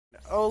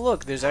Oh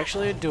look, there's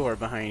actually a door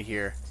behind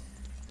here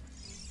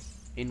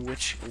in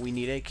which we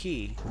need a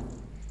key.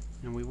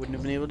 And we wouldn't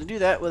have been able to do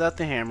that without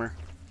the hammer.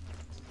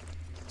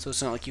 So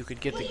it's not like you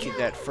could get the key,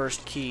 that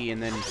first key,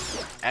 and then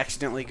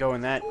accidentally go in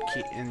that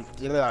key in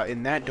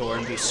that door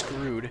and be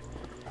screwed.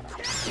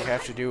 You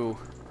have to do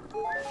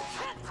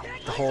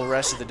the whole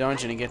rest of the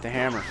dungeon and get the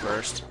hammer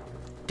first.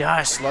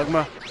 Die,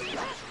 Slugma!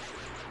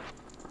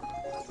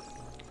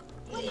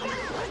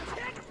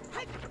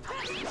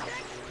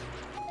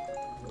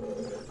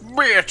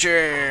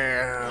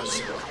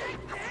 Bitches!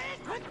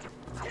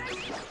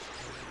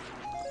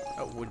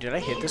 Oh, did I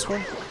hit this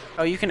one?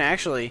 Oh, you can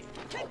actually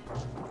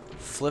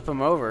flip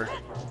them over.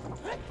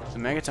 The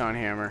Megaton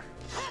hammer.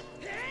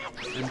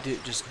 And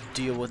just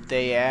deal with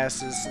they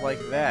asses like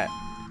that.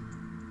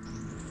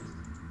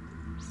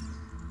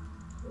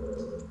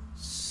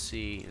 Let's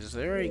see. Is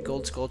there a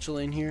gold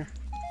skulltula in here?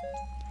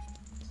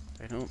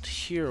 I don't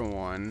hear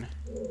one.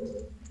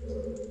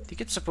 I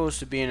think it's supposed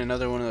to be in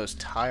another one of those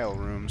tile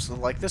rooms,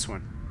 like this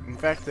one. In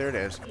fact, there it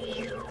is.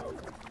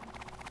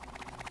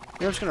 I'm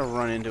just gonna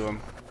run into him.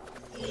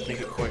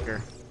 Make it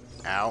quicker.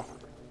 Ow.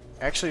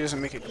 Actually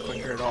doesn't make it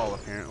quicker at all,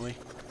 apparently.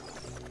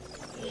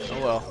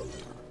 Oh well.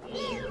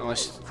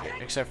 Unless,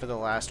 except for the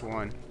last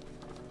one.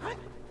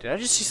 Did I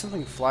just see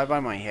something fly by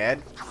my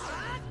head?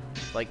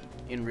 Like,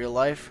 in real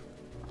life?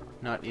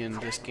 Not in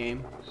this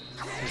game.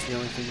 Because the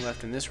only thing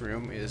left in this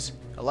room is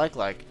a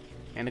like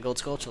and a gold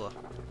skulltula.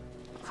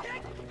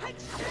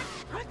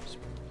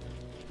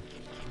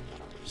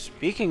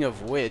 Speaking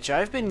of which,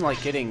 I've been,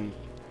 like, getting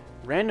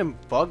random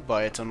bug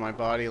bites on my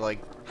body,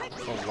 like,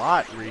 a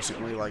lot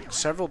recently, like,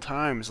 several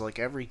times, like,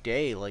 every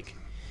day, like,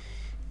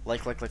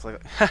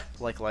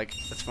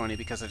 that's funny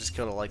because I just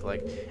killed a like.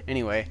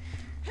 Anyway,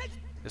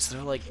 is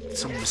there, like,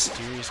 some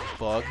mysterious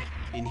bug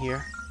in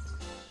here?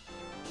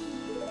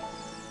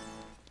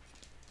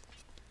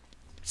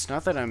 It's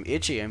not that I'm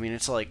itchy, I mean,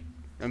 it's like,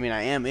 I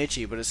am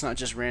itchy, but it's not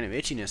just random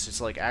itchiness,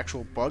 it's like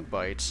actual bug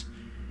bites.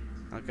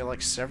 I get,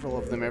 like, several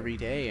of them every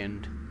day,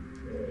 and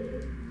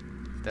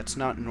that's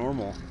not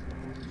normal.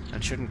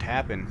 That shouldn't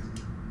happen.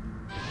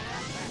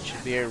 It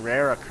should be a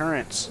rare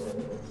occurrence.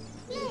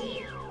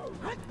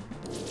 I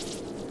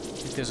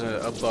think there's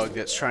a bug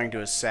that's trying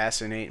to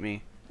assassinate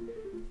me. He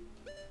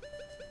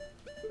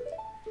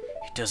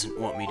doesn't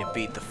want me to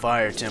beat the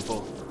fire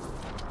temple.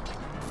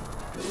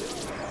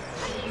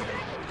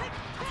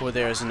 For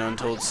there is an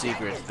untold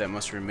secret that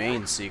must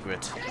remain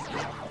secret.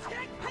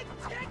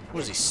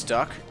 What is he,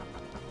 stuck?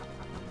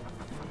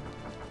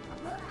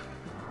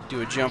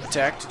 Do a jump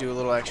attack to do a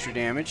little extra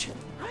damage.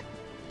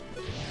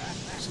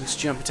 Since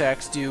jump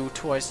attacks do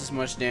twice as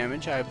much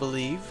damage, I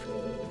believe.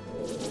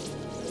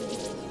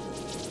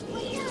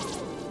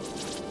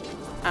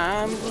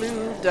 I'm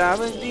blue,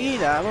 double D,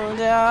 double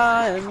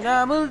da, and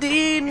double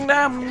D,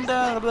 double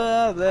da,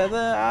 blah, blah,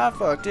 blah. I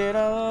fucked it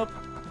up.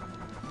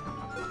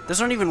 Those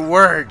aren't even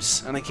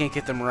words, and I can't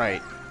get them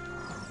right.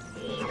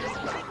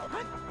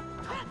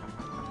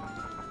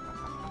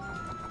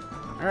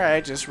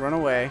 Alright, just run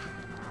away.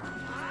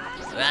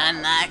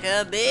 Run like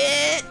a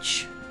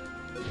bitch!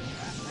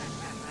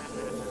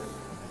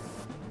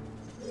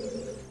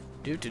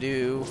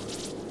 Do-do-do.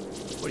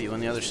 What are you, on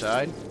the other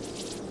side?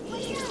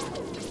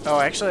 Oh,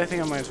 actually, I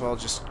think I might as well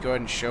just go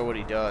ahead and show what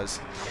he does.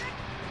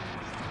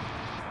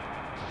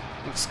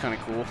 Looks kind of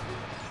cool.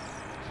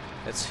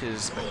 That's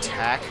his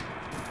attack.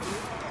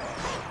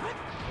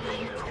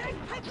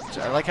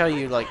 So I like how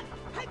you, like,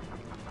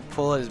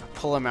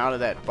 pull him out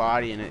of that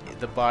body, and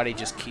the body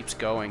just keeps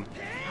going.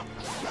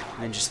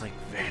 And then just, like,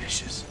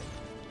 vanishes.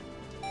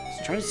 I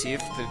was trying to see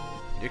if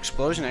the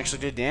explosion actually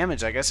did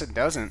damage. I guess it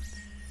doesn't.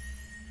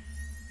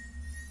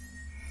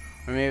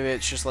 Or maybe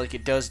it's just like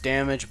it does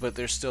damage, but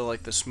there's still,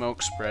 like, the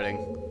smoke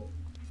spreading.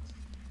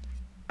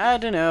 I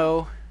don't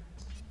know.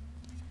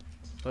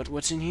 But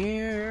what's in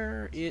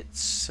here?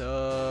 It's,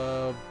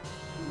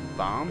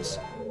 bombs?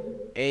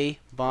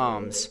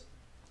 Bombs.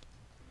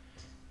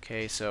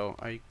 Okay, so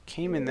I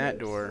came in that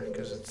door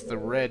because it's the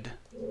red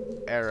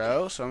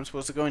arrow, so I'm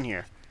supposed to go in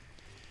here.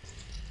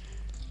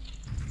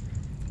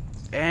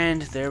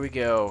 And there we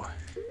go.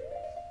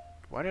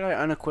 Why did I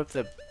unequip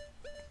the...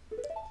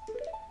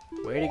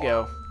 Way to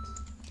go.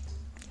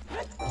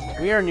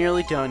 We are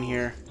nearly done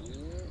here.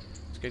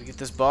 Let's go get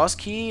this boss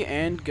key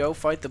and go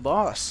fight the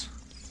boss.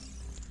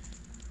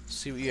 Let's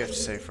see what you have to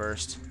say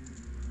first.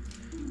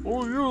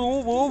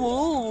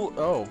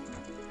 Oh.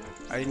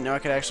 I didn't know I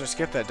could actually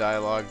skip that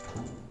dialogue.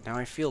 Now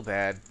I feel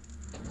bad.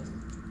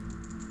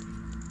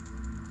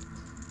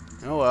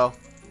 Oh well.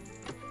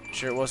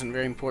 Sure it wasn't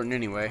very important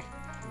anyway.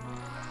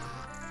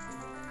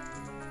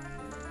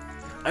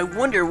 I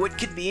wonder what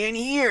could be in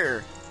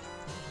here!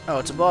 Oh,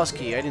 it's a boss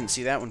key. I didn't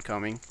see that one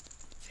coming.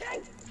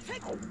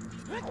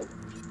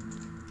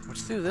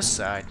 What's through this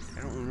side?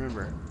 I don't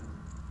remember.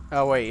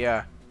 Oh, wait,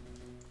 yeah.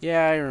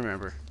 Yeah, I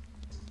remember.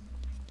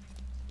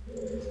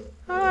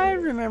 I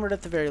remembered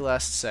at the very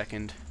last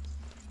second.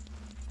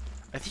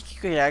 I think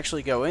you could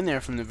actually go in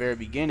there from the very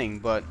beginning,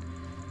 but...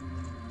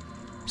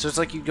 So it's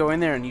like you'd go in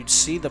there and you'd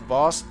see the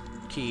boss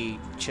key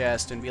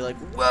chest and be like,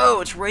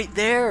 whoa, it's right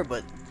there,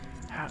 but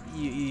how,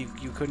 you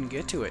couldn't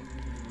get to it.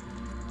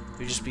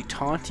 They'd just be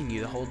taunting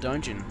you the whole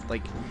dungeon.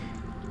 Like,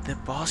 the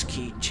boss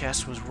key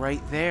chest was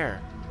right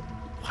there.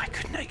 Why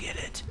couldn't I get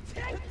it?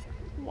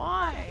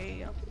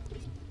 Why?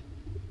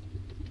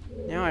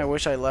 Now I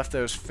wish I left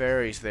those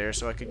fairies there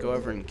so I could go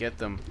over and get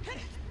them.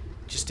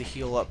 Just to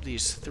heal up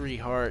these 3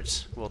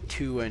 hearts. Well,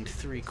 2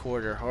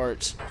 3/4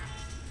 hearts.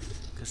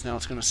 Because now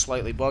it's going to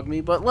slightly bug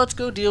me. But let's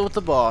go deal with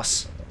the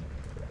boss.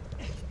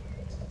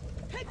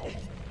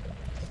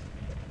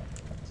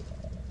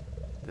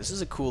 This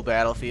is a cool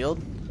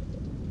battlefield.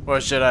 Or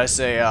should I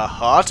say a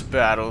hot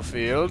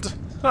battlefield?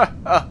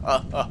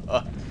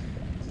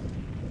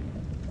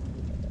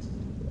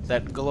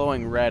 That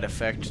glowing red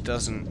effect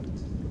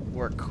doesn't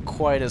work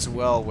quite as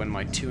well when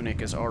my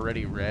tunic is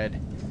already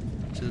red.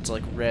 So it's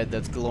like red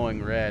that's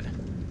glowing red.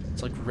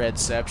 It's like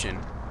redception.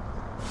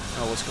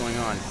 Oh, what's going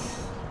on?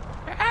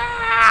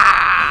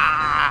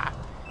 Ah!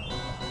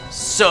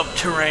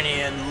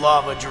 Subterranean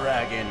lava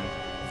dragon,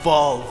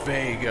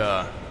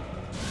 Volvega.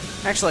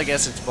 Actually, I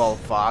guess it's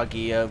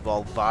Volvagia,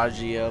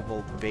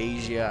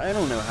 Volvagia. I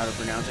don't know how to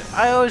pronounce it.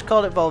 I always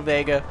called it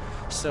Volvega,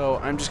 so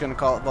I'm just going to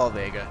call it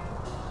Volvega.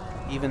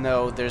 Even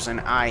though there's an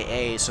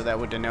IA, so that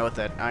would denote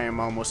that I am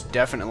almost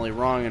definitely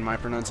wrong in my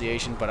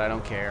pronunciation, but I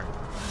don't care.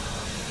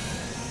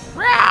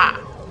 Rah!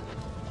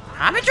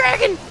 I'm a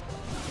dragon!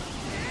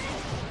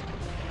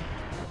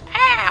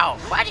 Ow!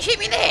 Why'd you hit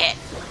me there?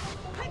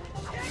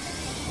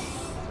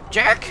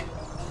 Jerk!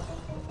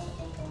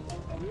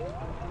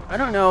 I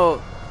don't know.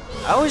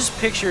 I always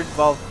pictured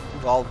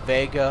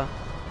Volvega.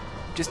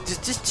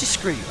 Just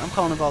screw you. I'm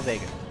calling it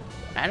Volvega.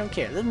 I don't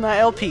care. This is my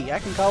LP. I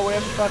can call it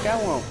whatever the fuck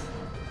I want.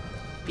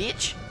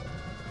 Bitch.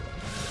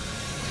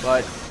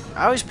 But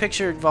I always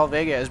pictured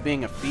Volvega as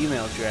being a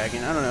female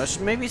dragon. I don't know.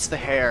 Maybe it's the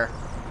hair.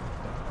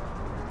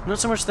 Not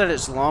so much that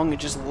it's long. It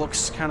just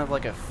looks kind of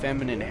like a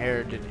feminine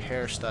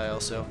hairstyle.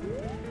 So,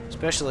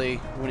 especially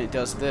when it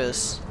does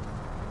this,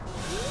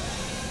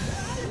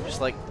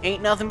 just like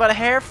ain't nothing but a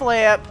hair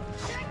flap.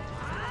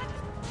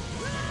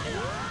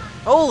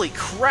 Holy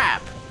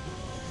crap!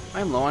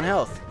 I'm low on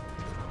health.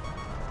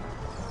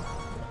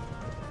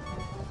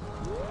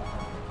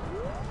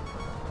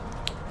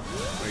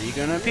 Where are you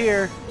gonna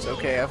appear? It's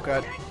okay,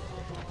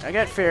 I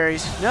got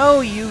fairies. No,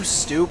 you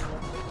stoop.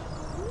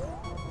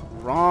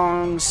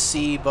 Wrong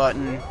C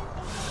button.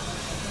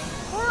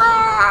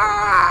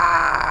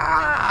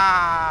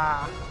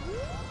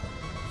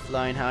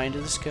 Flying high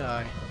into the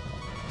sky.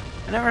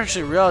 I never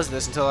actually realized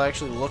this until I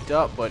actually looked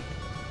up, but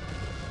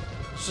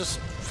it's just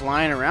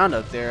flying around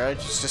up there. I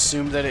just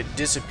assumed that it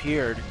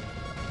disappeared.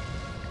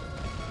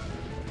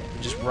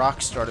 Just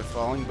rocks started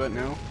falling, but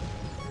no.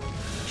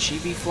 She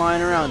be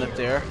flying around up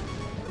there.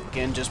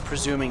 Again, just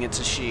presuming it's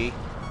a she.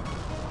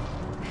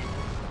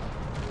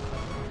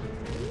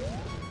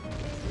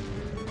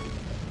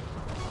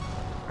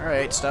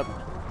 Alright, stop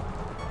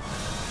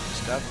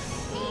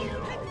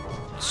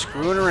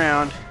screwing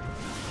around.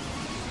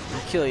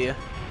 I'll kill you.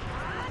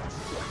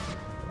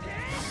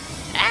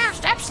 Ow,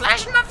 stop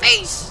slashing my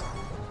face!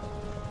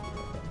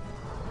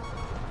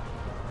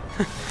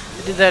 I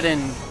did that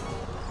in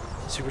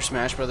Super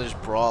Smash Brothers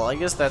Brawl. I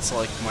guess that's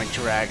like my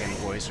dragon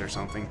voice or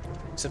something.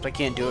 Except I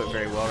can't do it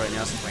very well right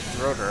now since my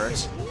throat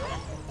hurts.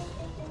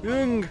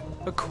 Young,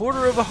 a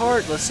quarter of a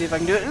heart. Let's see if I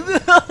can do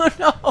it.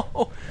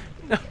 No!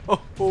 No!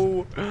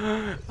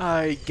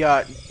 I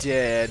got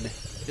dead.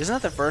 Isn't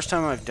that the first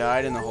time I've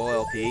died in the whole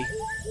LP?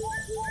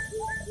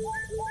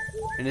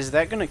 And is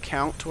that going to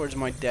count towards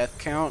my death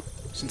count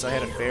since I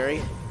had a fairy?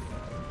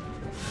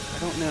 I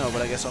don't know,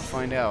 but I guess I'll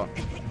find out.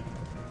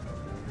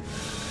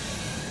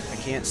 I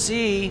can't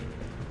see.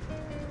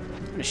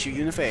 I'm going to shoot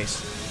you in the face.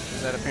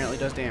 Because that apparently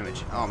does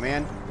damage. Oh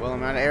man, well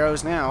I'm out of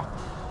arrows now.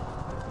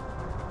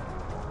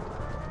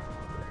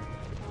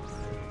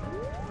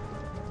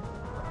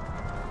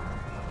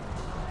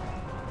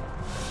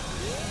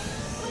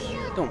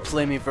 Don't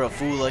play me for a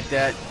fool like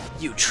that.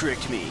 You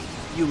tricked me.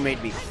 You made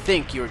me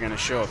think you were going to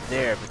show up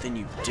there, but then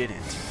you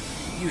didn't.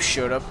 You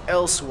showed up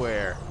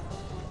elsewhere.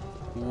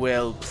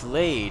 Well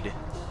played.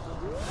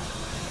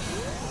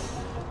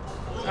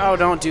 Oh,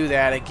 don't do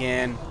that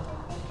again.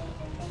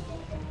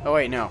 Oh,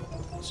 wait, no.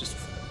 It's just...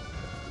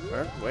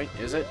 Where? Wait,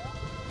 is it?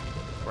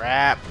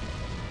 Crap.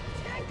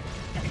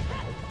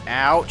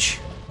 Ouch.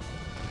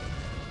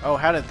 Oh,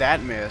 how did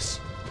that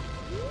miss?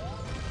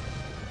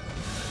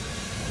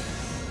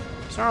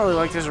 It's not really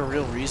like there's a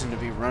real reason to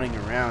be running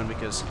around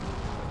because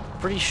I'm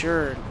pretty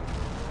sure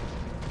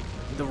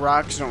the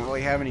rocks don't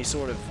really have any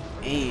sort of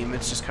aim.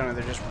 It's just kind of,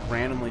 they're just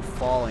randomly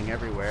falling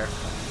everywhere.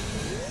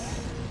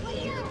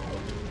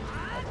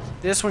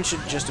 This one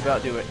should just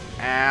about do it.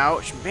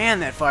 Ouch.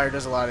 Man, that fire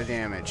does a lot of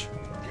damage.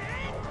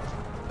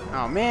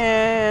 Oh,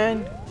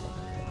 man.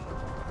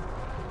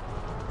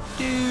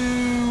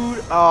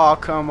 Dude. Oh,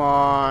 come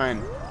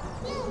on.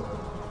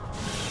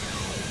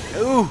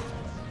 Ooh.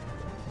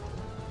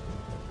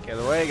 Get out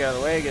of the way, get out of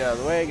the way, get out of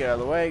the way, get out of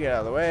the way, get out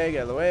of the way, get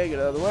out of the way, get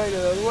out of the way, get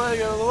out of the way,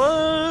 get out of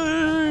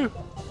the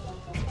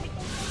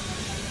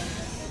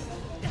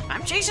way. I'm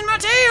I'm chasing my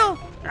tail!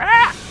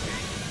 Ah!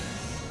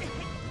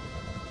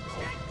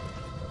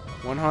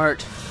 1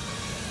 heart.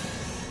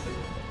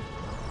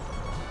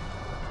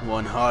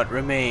 1 heart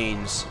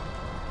remains.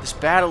 This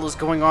battle is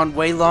going on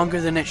way longer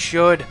than it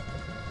should.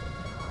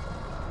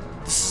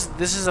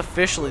 This is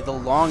officially the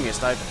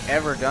longest I've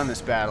ever done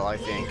this battle, I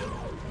think.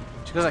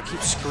 Just because I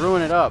keep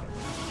screwing it up.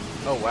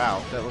 Oh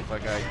wow, that looked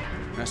like I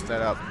messed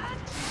that up.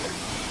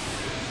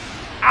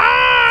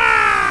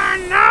 Ah,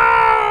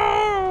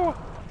 no!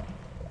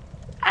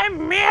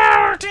 I'm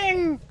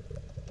melting!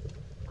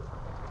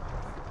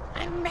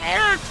 I'm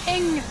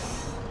melting!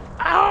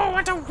 Oh,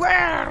 what a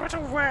word, what a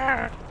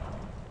word!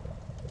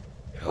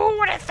 Who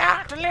would have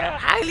thought a little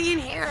alien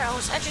hero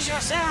such as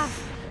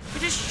yourself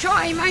would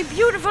destroy my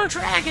beautiful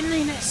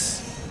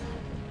dragonliness?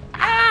 Oh,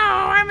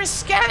 I'm a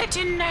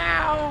skeleton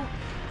now!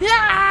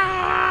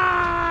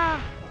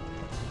 Yeah!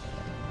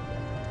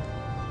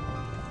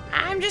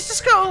 I'm just a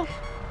skull.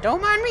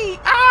 Don't mind me.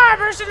 Ah, I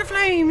burst into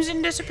flames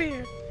and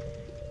disappeared.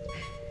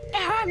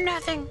 Now I'm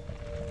nothing.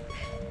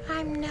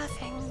 I'm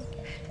nothing.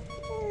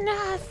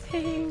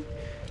 Nothing.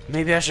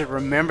 Maybe I should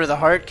remember the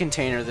heart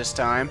container this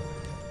time.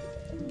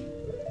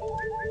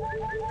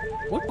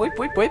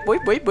 Wait.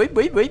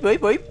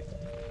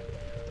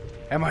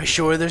 Am I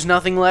sure there's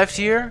nothing left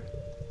here?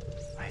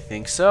 I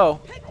think so.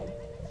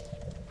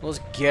 Let's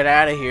get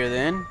out of here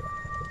then.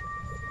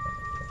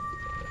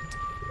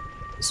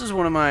 This is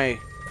one of my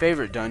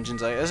favorite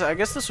dungeons. I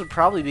guess this would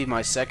probably be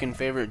my second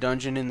favorite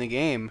dungeon in the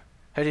game.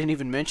 I didn't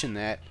even mention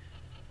that.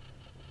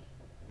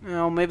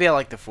 Well, maybe I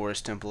like the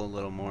Forest Temple a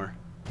little more.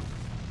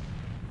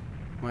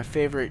 My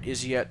favorite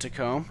is yet to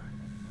come.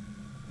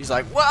 He's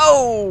like,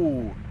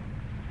 whoa!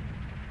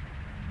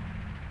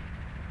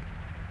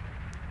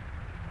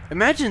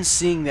 Imagine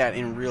seeing that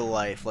in real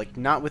life, like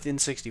not with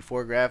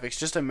N64 graphics.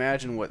 Just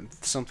imagine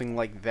what something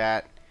like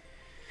that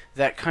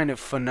kind of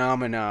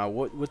phenomena,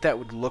 what that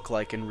would look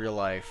like in real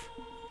life.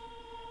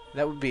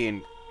 That would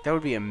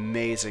be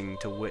amazing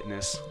to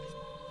witness.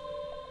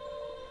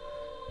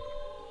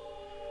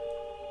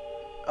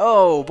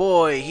 Oh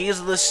boy,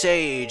 he's the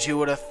sage. Who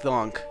would have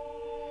thunk?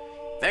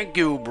 Thank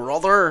you,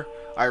 brother.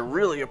 I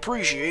really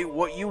appreciate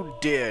what you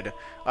did.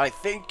 I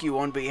thank you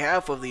on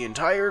behalf of the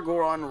entire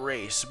Goron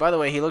race. By the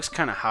way, he looks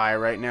kind of high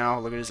right now.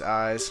 Look at his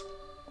eyes.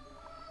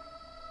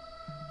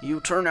 You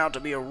turn out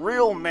to be a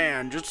real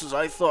man, just as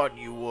I thought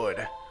you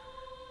would.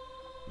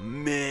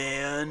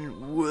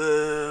 Man,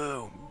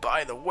 whoa.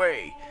 By the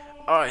way,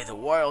 I, the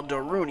Wild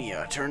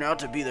Darunia, turn out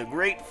to be the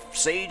great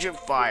Sage of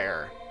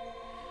Fire.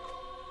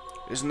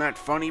 Isn't that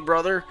funny,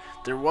 brother?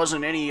 There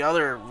wasn't any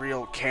other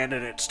real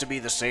candidates to be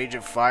the Sage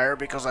of Fire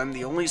because I'm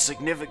the only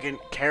significant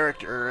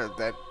character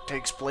that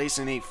takes place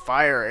in a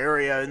fire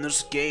area in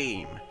this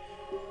game.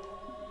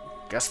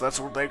 Guess that's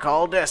what they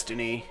call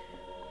destiny.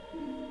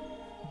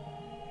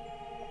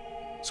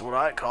 It's what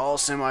I call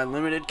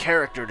semi-limited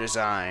character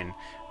design.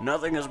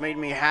 Nothing has made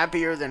me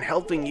happier than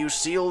helping you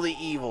seal the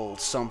evil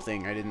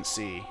something I didn't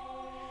see.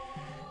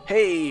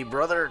 Hey,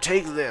 brother,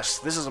 take this.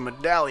 This is a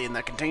medallion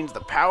that contains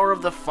the power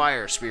of the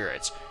fire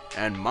spirits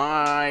and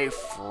my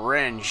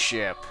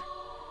friendship.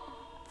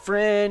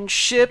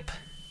 Friendship.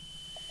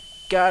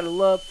 Gotta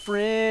love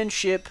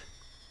friendship.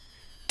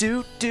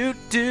 Do,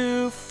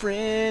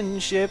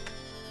 friendship.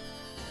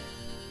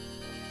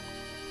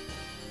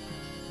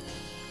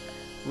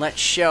 Let's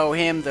show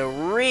him the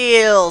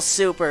real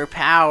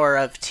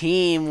superpower of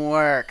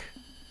teamwork.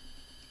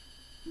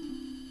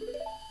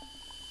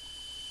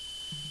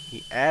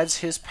 He adds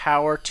his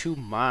power to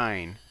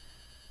mine.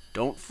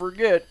 Don't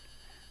forget,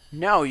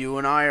 now you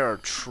and I are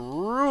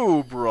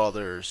true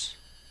brothers.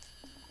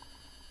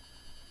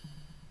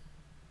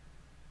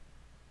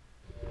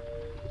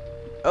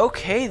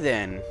 Okay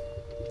then.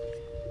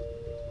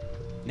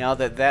 Now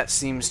that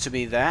seems to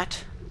be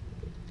that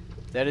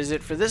is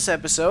it for this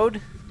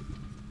episode.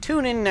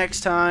 Tune in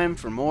next time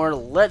for more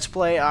Let's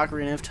Play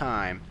Ocarina of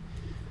Time.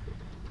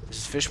 This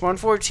is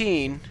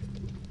Fishbone14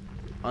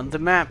 on the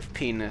map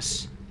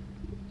penis.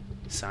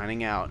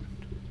 Signing out.